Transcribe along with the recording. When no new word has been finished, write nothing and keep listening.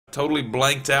Totally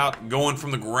blanked out, going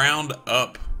from the ground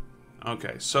up.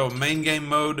 Okay, so main game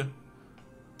mode.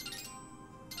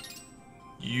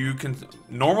 You can...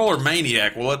 Normal or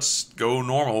Maniac? Well, let's go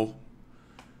normal.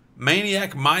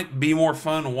 Maniac might be more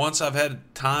fun once I've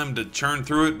had time to churn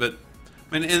through it, but...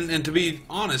 I mean, and to be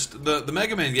honest, the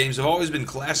Mega Man games have always been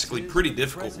classically pretty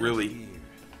difficult, really.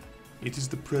 It is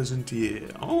the present year.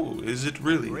 Oh, is it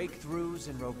really? Breakthroughs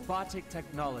in robotic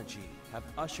technology have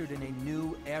ushered in a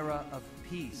new era of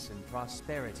peace and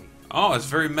prosperity. Oh, it's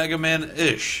very Mega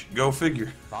Man-ish. Go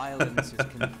figure. Violence is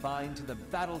confined to the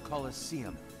Battle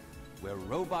Coliseum, where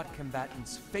robot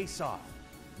combatants face off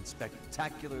in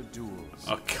spectacular duels.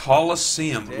 A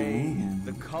Coliseum. Today, Ooh,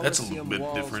 the Coliseum that's a little bit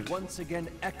walls different. once again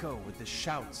echo with the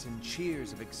shouts and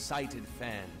cheers of excited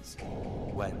fans.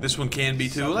 When This one can be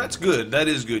too. Well, that's good. That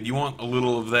is good. You want a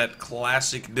little of that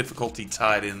classic difficulty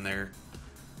tied in there.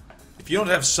 If you don't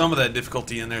have some of that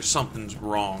difficulty in there, something's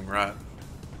wrong, right?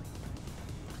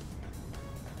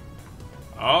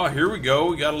 Oh, here we go.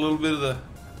 We got a little bit of the...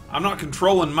 I'm not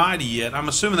controlling Mighty yet. I'm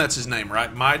assuming that's his name,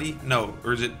 right? Mighty? No.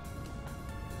 Or is it...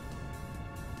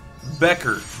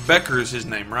 Becker. Becker is his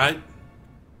name, right?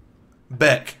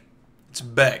 Beck. It's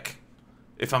Beck.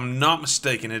 If I'm not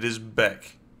mistaken, it is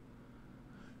Beck.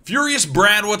 Furious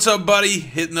Brad, what's up, buddy?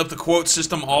 Hitting up the quote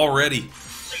system already.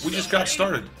 We just got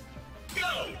started.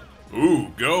 Ooh,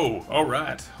 go.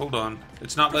 Alright. Hold on.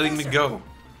 It's not letting me go.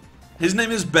 His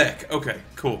name is Beck. Okay,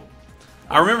 cool.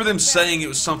 I remember them saying it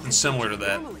was something similar to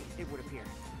that. Normally, it would appear.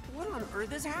 What on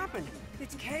earth has happened?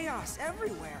 It's chaos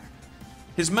everywhere.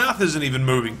 His mouth isn't even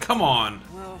moving. Come on.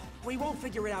 Well, we won't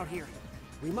figure it out here.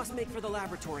 We must make for the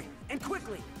laboratory, and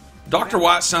quickly. Dr.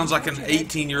 White sounds like an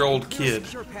 18-year-old kid.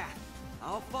 Secure path.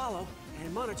 I'll follow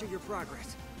and monitor your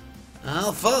progress.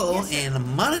 I'll follow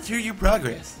and monitor your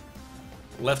progress.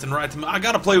 Left and right. I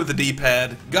gotta play with the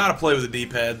D-pad. Gotta play with the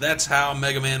D-pad. That's how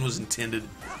Mega Man was intended.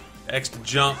 X to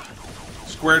jump.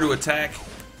 Square to attack.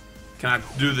 Can I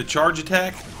do the charge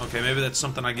attack? Okay, maybe that's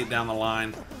something I get down the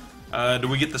line. Do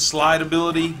we get the slide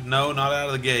ability? No, not out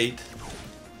of the gate.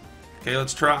 Okay,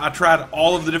 let's try. I tried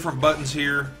all of the different buttons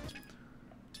here.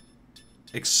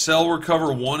 Excel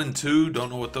Recover 1 and 2. Don't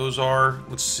know what those are.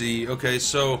 Let's see. Okay,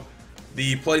 so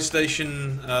the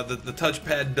PlayStation, the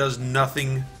touchpad does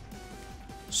nothing.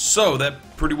 So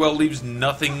that pretty well leaves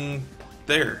nothing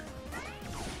there.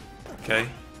 Okay.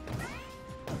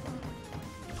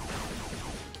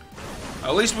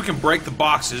 At least we can break the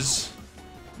boxes.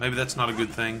 Maybe that's not a good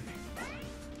thing.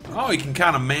 Oh, he can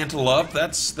kind of mantle up.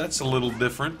 That's a little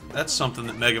different. That's something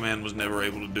that Mega Man was never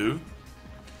able to do.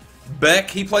 Beck,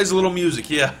 he plays a little music,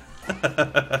 yeah.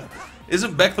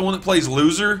 Isn't Beck the one that plays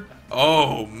Loser?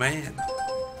 Oh, man.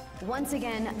 Once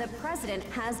again, the president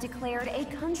has declared a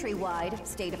countrywide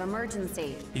state of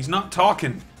emergency. He's not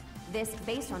talking. This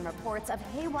based on reports of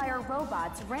haywire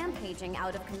robots rampaging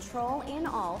out of control in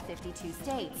all 52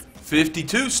 states.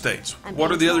 52 states. I'm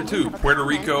What are the being other told we two? have a Puerto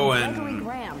comment Rico from Gregory and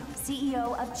Graham,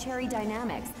 CEO of Cherry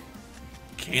Dynamics.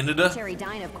 Canada? Cherry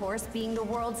Dyne, of course, being the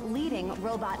world's leading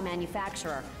robot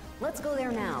manufacturer. Let's go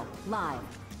there now, live.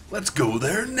 Let's go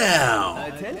there now.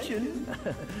 Attention.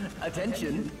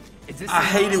 Attention. Is this I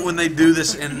hate it when they do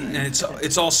this and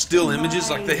it's all still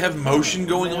images. Like they have motion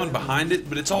going on behind it,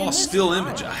 but it's all a still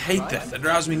image. I hate that. That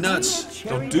drives me nuts.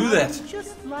 Don't do that.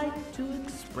 Just like to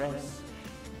express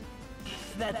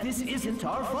that this isn't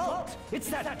our fault. It's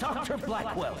that Dr.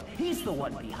 Blackwell. He's the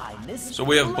one behind this. So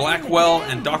we have Blackwell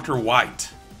and Dr.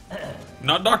 White.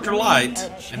 Not Dr. Light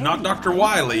and not Dr.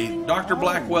 Wily. Dr.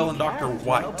 Blackwell and Dr. I'll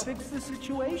White. fix the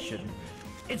situation.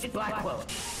 It's Blackwell.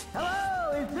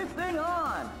 Hello, is this thing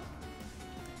on?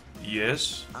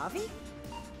 Yes. Avi?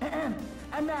 And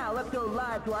now let's go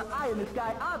live to our Eye in the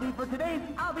Sky Avi for today's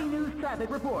Avi News Traffic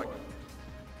Report.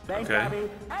 Thanks, Okay. Avi.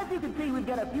 As you can see, we've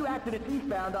got a few accidents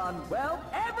eastbound on, well,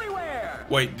 everywhere.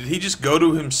 Wait, did he just go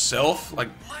to himself? Like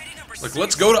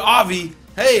let's go to Avi.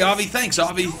 Hey, Avi, thanks,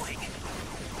 Avi.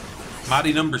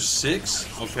 Mighty number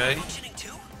 6. Okay.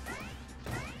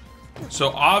 So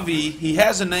Avi, he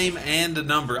has a name and a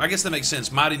number. I guess that makes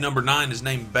sense. Mighty number 9 is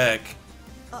named Beck.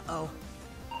 Uh-oh.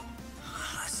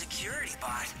 A security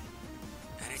bot.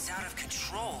 And it's out of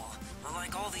control,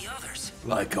 like all the others.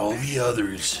 Like all the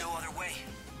others. No other way.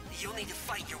 You'll need to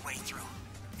fight your way through.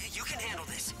 You can handle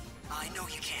this. I know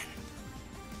you can.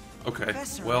 Okay.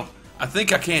 That's all Well, right. I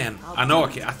think I can. I know I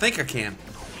can. I think I can.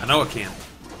 I know I can.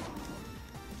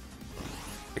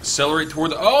 Accelerate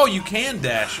toward the... Oh, you can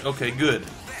dash. Okay, good.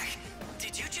 Beck,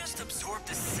 did you just absorb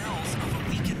the cells of a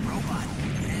weakened robot?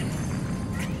 And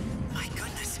my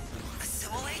goodness,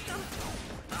 assimilate them?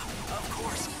 Oh, of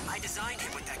course, I designed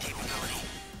him with that capability.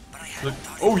 But I hadn't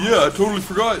thought Oh yeah, I totally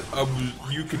forgot.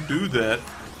 You could do that.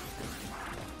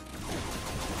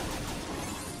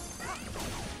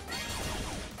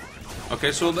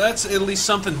 Okay, so that's at least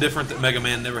something different that Mega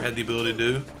Man never had the ability to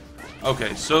do.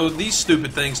 Okay, so these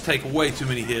stupid things take way too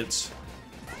many hits.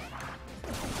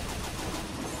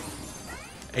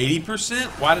 80%?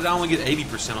 Why did I only get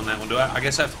 80% on that one? I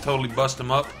guess I have to totally bust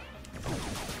them up.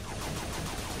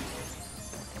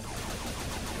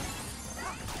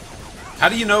 How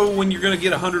do you know when you're going to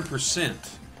get 100%?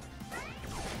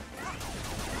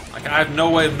 Like, I have no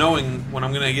way of knowing when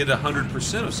I'm going to get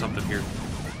 100% of something here.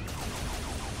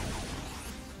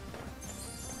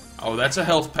 Oh, that's a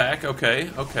health pack.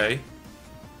 Okay, okay.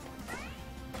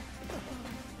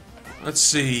 Let's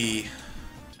see.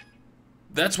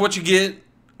 That's what you get.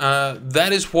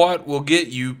 That is what will get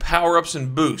you power-ups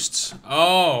and boosts.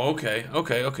 Oh, okay,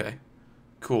 okay, okay.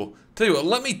 Cool. Tell you what,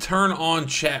 let me turn on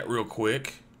chat real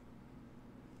quick.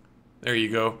 There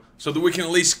you go. So that we can at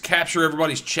least capture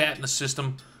everybody's chat in the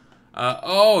system.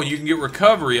 Oh, you can get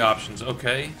recovery options.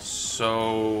 Okay,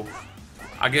 so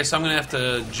I guess I'm going to have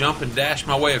to jump and dash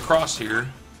my way across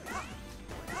here.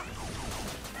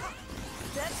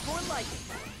 That's more like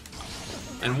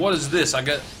it. And what is this? I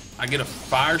get a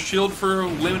fire shield for a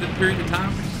limited period of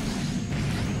time?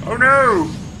 Oh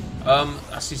no!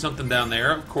 I see something down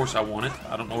there. Of course I want it.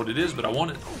 I don't know what it is, but I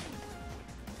want it.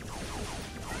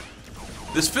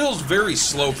 This feels very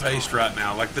slow-paced right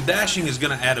now. Like, the dashing is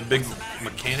going to add a big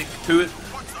mechanic to it.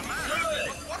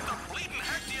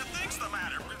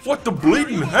 What the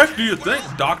bleeding heck do you think,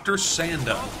 Dr.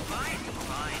 Sanda?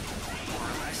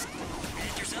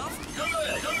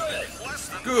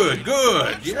 Good,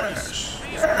 good, yes,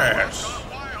 yes.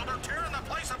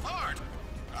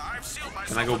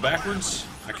 Can I go backwards?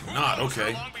 I cannot,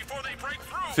 okay.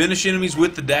 Finish enemies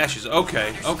with the dashes,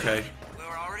 okay, okay.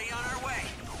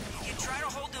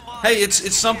 Hey,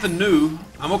 it's something new.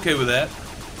 I'm okay with that.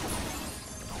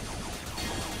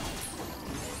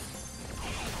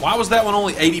 Why was that one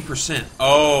only 80%?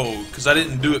 Oh, because I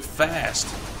didn't do it fast.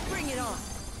 Bring it on.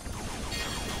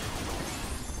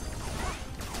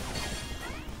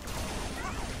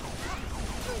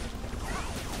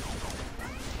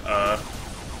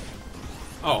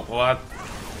 Oh, well,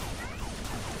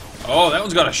 oh, that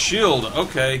one's got a shield.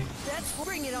 Okay. That's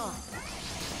bring it on.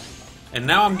 And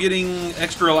now I'm getting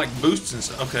extra, like, boosts and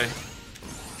stuff. Okay.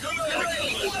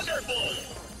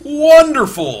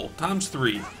 Wonderful! Times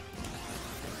 3.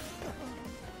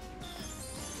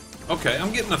 Okay,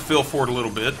 I'm getting a feel for it a little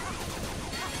bit.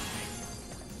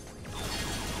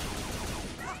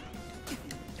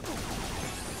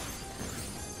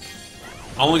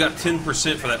 I only got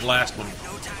 10% for that last one.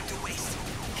 No time to waste.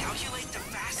 Calculate the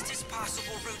fastest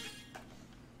possible route.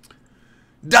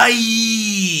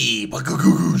 Die!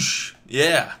 Bagagoosh!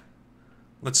 Yeah.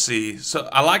 Let's see. So,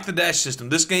 I like the dash system.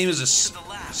 This game is a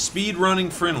speed running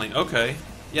friendly. Okay.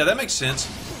 Yeah, that makes sense.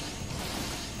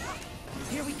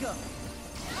 Here we go.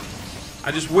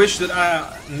 I just wish that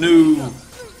I knew,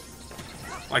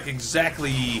 like,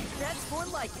 exactly, That's more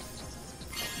like it.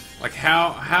 like,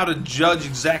 how to judge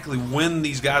exactly when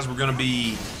these guys were going to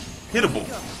be hittable.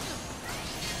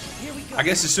 Here we go. I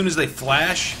guess as soon as they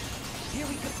flash. Here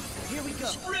we go. Here we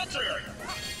go.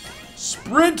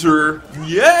 Sprinter?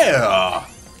 Yeah!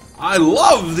 I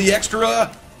love the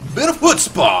extra bit of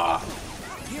chutzpah.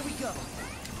 Here we go.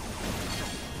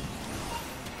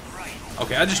 Right.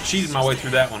 Okay, I just cheated my way through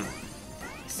that one.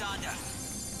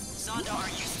 Sanda, are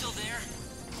you still there?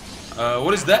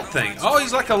 What is that thing? Oh,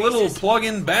 he's like a little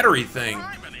plug-in battery thing.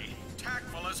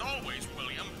 Tactful as always,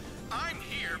 William. I'm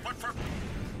here, but for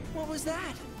What was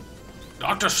that?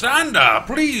 Dr. Sanda,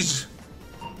 please.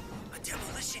 A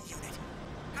demolition unit.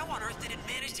 How on earth did it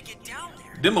manage to get down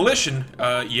there? Demolition?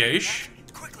 Yesh.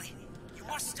 Quickly, you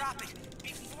must stop it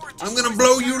before it I'm gonna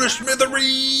blow you to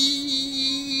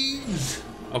smithereens!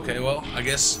 Okay, well, I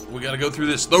guess we gotta go through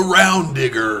this. The Round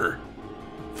Digger!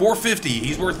 450,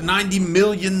 he's worth 90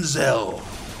 million Zell.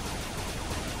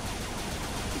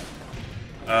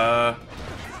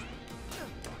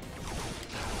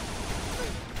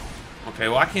 Okay,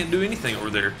 well, I can't do anything over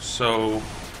there, so...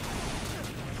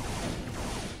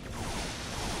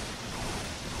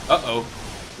 Uh-oh.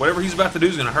 Whatever he's about to do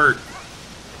is gonna hurt.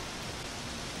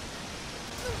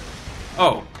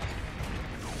 Oh.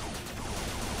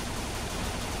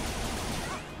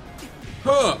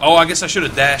 Huh. Oh, I guess I should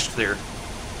have dashed there.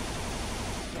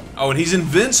 Oh, and he's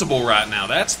invincible right now.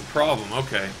 That's the problem.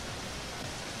 Okay.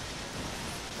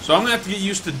 So I'm going to have to get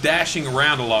used to dashing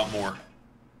around a lot more.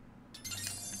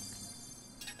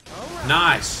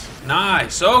 Nice.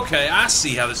 Nice. Okay, I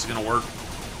see how this is going to work.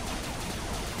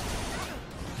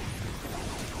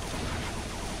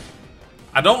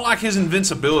 I don't like his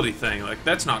invincibility thing. Like,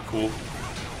 that's not cool.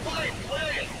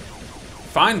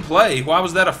 Fine play? Why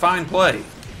was that a fine play?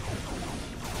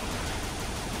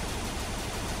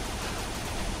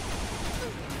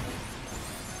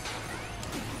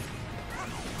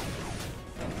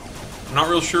 I'm not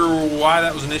real sure why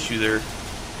that was an issue there.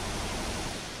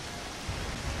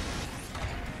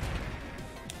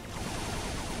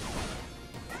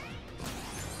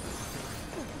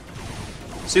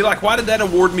 See, like, why did that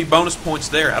award me bonus points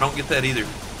there? I don't get that either.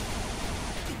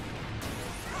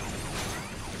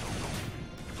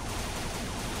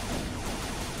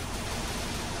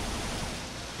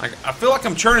 Like, I feel like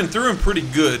I'm churning through him pretty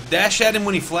good. Dash at him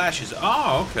when he flashes.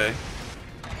 Oh, okay.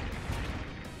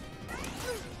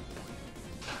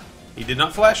 He did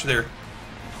not flash there.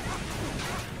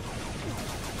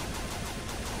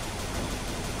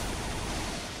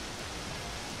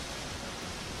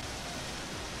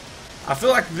 I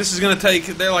feel like this is going to take...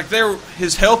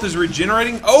 his health is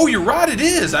regenerating. Oh, you're right, it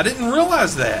is. I didn't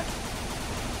realize that.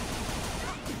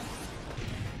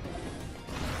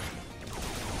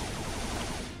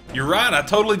 You're right, I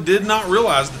totally did not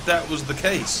realize that that was the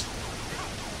case.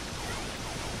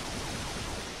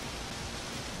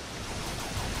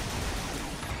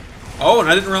 Oh, and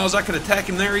I didn't realize I could attack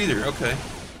him there either. Okay.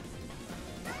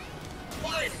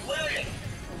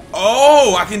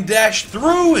 Oh, I can dash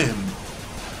through him.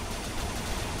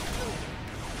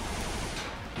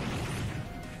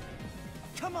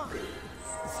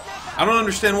 I don't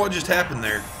understand what just happened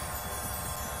there.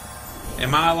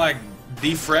 Am I, like,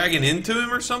 defragging into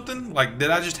him or something? Like,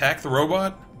 did I just hack the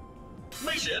robot?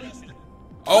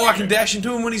 Oh, I can dash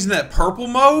into him when he's in that purple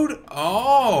mode?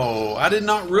 Oh, I did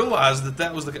not realize that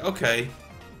that was the... Okay.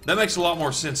 That makes a lot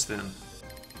more sense then.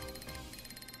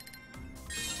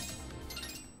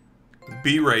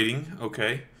 B rating,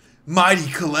 okay.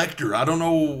 Mighty Collector. I don't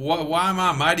know why am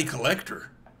I a Mighty Collector?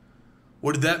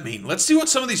 What did that mean? Let's see what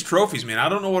some of these trophies mean. I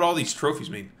don't know what all these trophies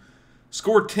mean.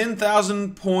 Score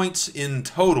 10,000 points in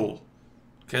total.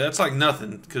 Okay, that's like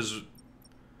nothing, because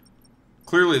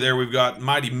clearly there we've got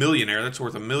Mighty Millionaire. That's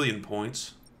worth 1,000,000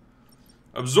 points.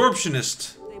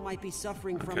 Absorptionist. They might be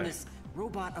suffering from this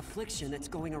robot affliction that's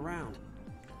going around.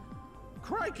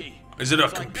 Crikey! Is it a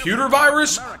computer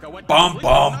virus? Bum,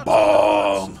 bum,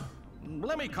 bum.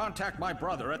 Let me contact my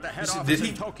brother at the head office Did he?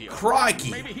 in Tokyo. Crikey.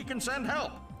 Maybe he can send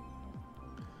help.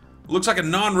 Looks like a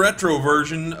non-retro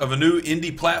version of a new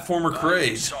indie platformer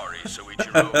craze. Sorry,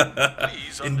 Soichiro.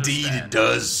 Please Indeed it understand.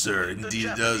 does, sir. Indeed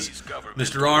it does. Japanese government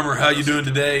Mr. Armor, how you doing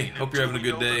today? Hope you're having a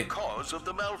good know day. the cause of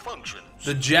the malfunctions.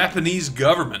 The Japanese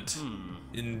government. I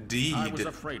was Indeed.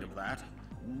 afraid of that,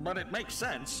 but it makes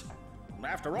sense.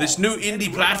 After all, This new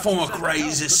indie platformer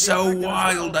craze is so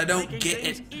wild, I don't get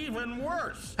it. Even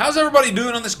worse. How's everybody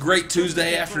doing on this great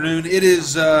Tuesday afternoon? It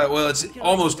is, well, it's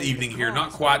almost evening here, not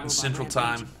quite in Central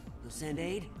Time. Send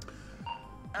aid?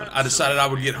 But I decided I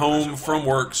would get home from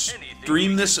work,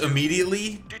 stream this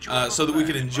immediately, so that we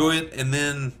could enjoy it, and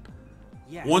then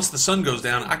once the sun goes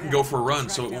down, I can go for a run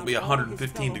so it won't be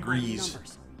 115 degrees.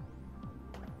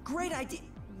 Great idea.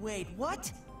 Wait,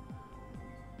 what?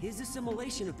 His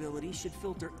assimilation ability should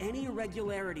filter any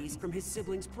irregularities from his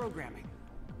siblings' programming.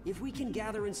 If we can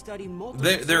gather and study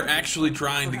multiple... They're actually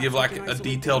trying to give like a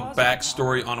detailed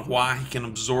backstory on why he can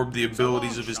absorb the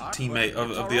abilities of his teammate,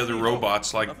 of the other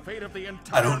robots. Like,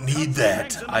 I don't need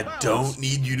that. I don't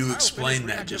need you to explain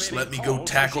that. Just let me go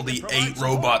tackle the 8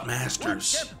 robot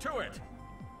masters.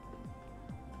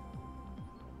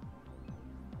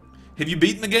 Have you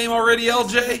beaten the game already,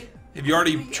 LJ? Have you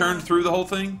already churned through the whole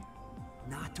thing?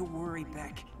 Not to worry,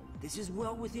 Beck. This is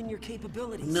well within your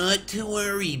capabilities. Not to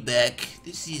worry, Beck.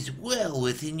 This is well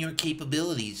within your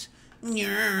capabilities.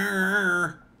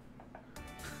 Nyarr.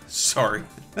 Sorry.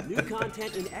 New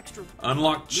content and extra...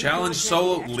 Unlock challenge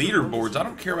solo leaderboards. I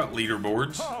don't care about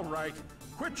leaderboards. All right,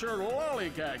 quit your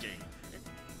lollygagging.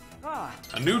 Ah,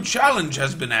 A new challenge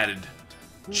has been added.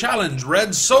 Challenge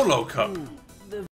Red Solo Cup.